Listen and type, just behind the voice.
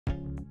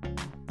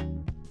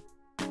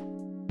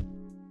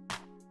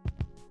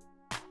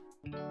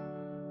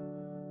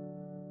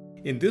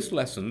In this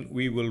lesson,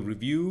 we will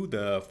review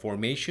the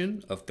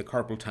formation of the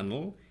carpal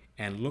tunnel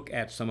and look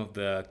at some of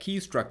the key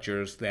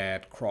structures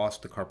that cross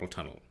the carpal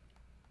tunnel.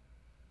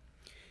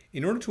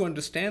 In order to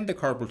understand the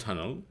carpal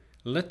tunnel,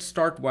 let's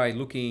start by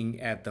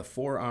looking at the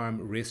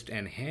forearm, wrist,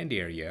 and hand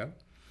area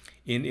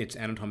in its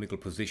anatomical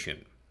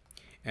position.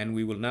 And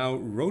we will now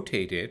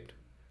rotate it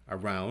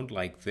around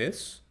like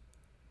this,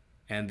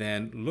 and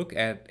then look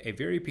at a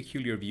very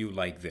peculiar view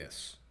like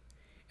this.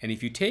 And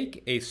if you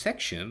take a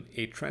section,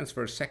 a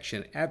transverse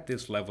section at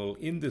this level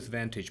in this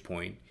vantage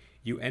point,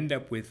 you end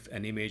up with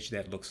an image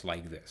that looks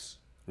like this.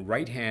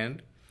 Right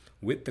hand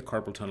with the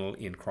carpal tunnel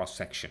in cross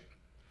section.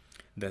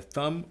 The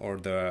thumb or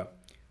the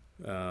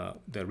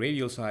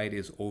radial side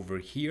is over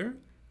here.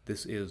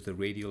 This is the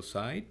radial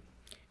side.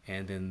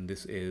 And then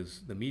this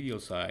is the medial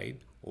side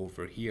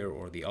over here,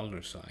 or the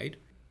ulnar side.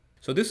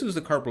 So this is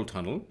the carpal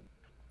tunnel.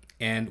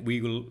 And we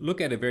will look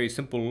at a very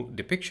simple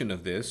depiction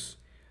of this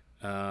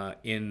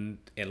in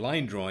a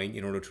line drawing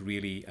in order to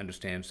really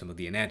understand some of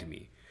the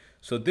anatomy.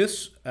 So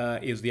this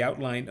is the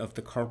outline of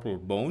the carpal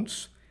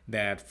bones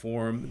that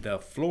form the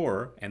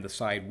floor and the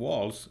side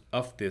walls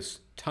of this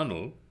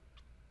tunnel.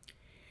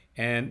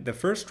 And the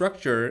first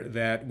structure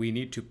that we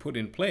need to put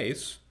in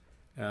place,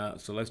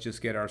 so let's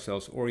just get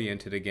ourselves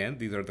oriented again.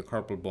 These are the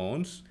carpal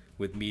bones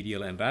with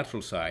medial and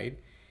lateral side.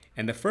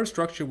 And the first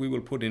structure we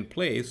will put in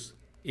place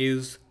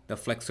is the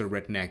flexor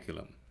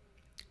retinaculum.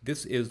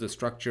 This is the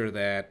structure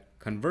that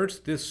converts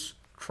this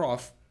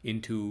trough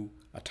into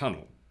a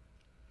tunnel.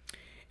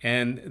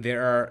 And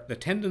there are the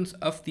tendons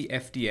of the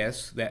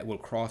FDS that will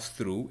cross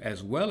through,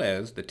 as well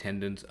as the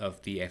tendons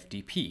of the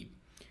FDP.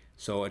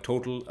 So a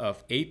total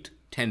of 8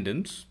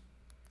 tendons,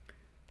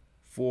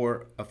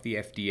 4 of the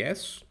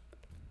FDS,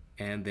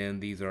 and then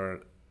these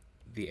are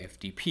the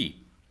FDP.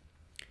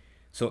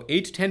 So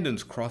 8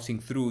 tendons crossing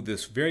through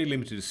this very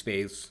limited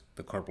space,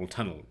 the carpal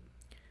tunnel.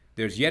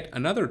 There's yet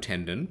another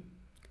tendon,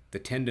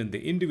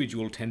 the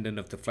individual tendon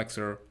of the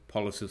flexor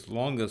pollicis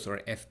longus, or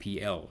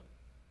FPL,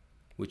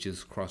 which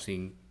is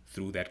crossing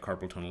through that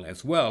carpal tunnel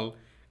as well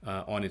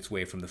on its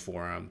way from the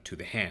forearm to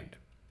the hand.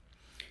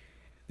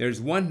 There's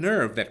one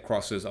nerve that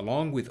crosses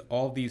along with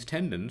all these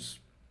tendons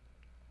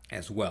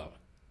as well.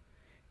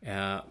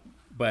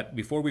 But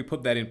before we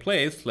put that in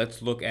place,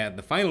 let's look at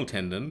the final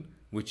tendon,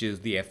 which is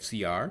the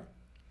FCR,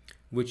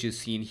 which is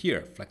seen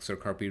here, flexor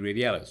carpi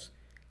radialis.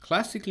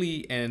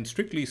 Classically and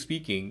strictly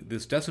speaking,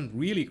 this doesn't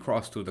really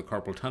cross through the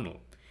carpal tunnel,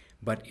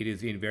 but it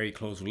is in very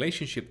close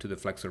relationship to the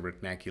flexor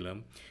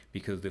retinaculum,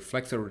 because the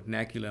flexor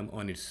retinaculum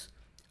on its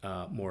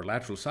more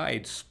lateral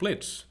side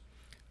splits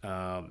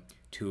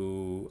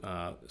to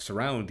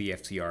surround the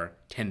FCR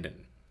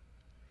tendon.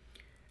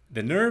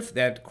 The nerve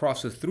that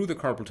crosses through the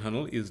carpal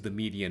tunnel is the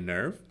median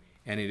nerve,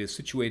 and it is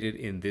situated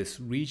in this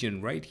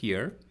region right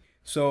here.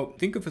 So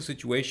think of a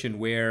situation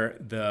where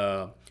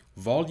the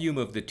volume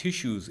of the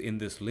tissues in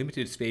this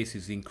limited space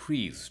is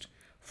increased.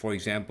 For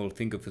example,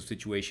 think of a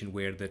situation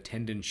where the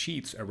tendon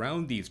sheets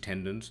around these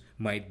tendons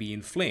might be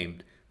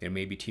inflamed. There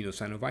may be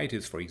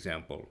tenosynovitis, for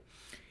example.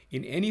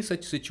 In any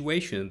such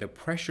situation, the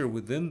pressure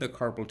within the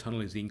carpal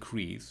tunnel is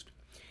increased,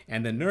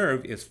 and the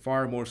nerve is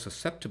far more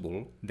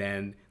susceptible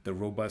than the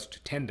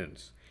robust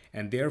tendons.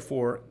 And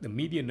therefore, the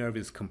median nerve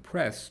is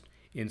compressed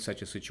in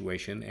such a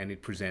situation, and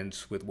it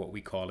presents with what we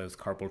call as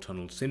carpal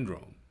tunnel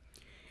syndrome.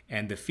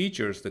 And the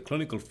features, the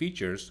clinical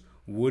features,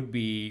 would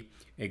be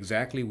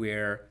exactly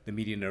where the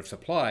median nerve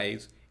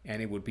supplies,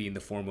 and it would be in the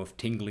form of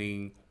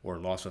tingling or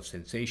loss of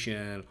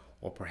sensation,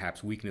 or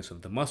perhaps weakness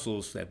of the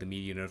muscles that the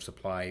median nerve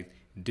supplies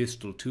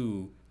distal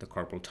to the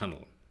carpal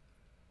tunnel.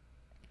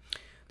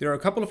 There are a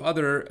couple of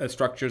other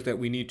structures that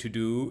we need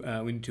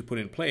to put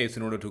in place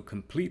in order to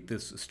complete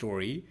this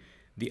story.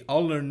 The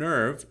ulnar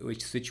nerve, which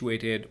is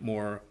situated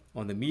more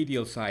on the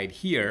medial side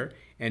here,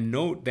 and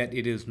note that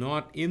it is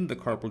not in the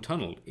carpal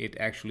tunnel. It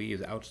actually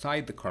is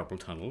outside the carpal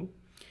tunnel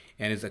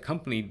and is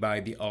accompanied by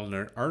the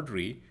ulnar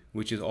artery,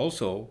 which is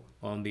also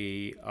on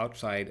the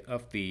outside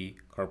of the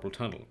carpal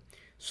tunnel.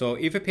 So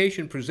if a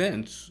patient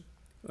presents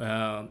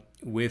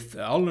with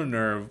ulnar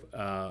nerve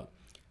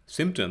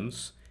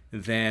symptoms,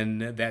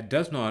 then that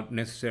does not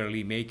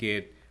necessarily make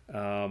it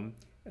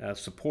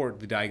support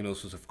the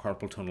diagnosis of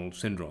carpal tunnel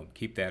syndrome.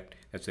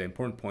 That's an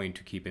important point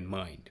to keep in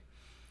mind.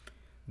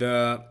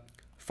 The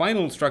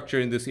final structure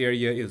in this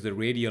area is the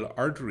radial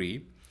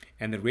artery,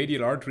 and the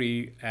radial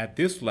artery at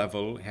this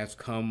level has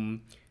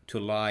come to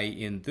lie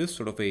in this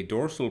sort of a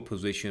dorsal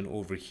position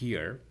over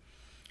here.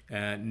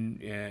 And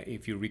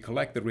if you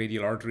recollect, the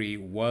radial artery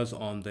was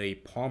on the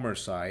palmar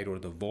side or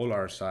the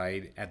volar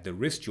side at the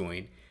wrist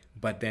joint,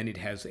 but then it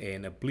has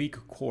an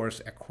oblique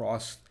course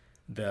across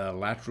the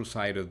lateral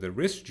side of the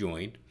wrist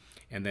joint,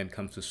 and then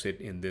comes to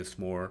sit in this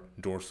more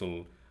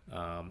dorsal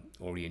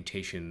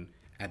orientation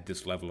at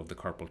this level of the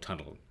carpal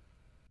tunnel.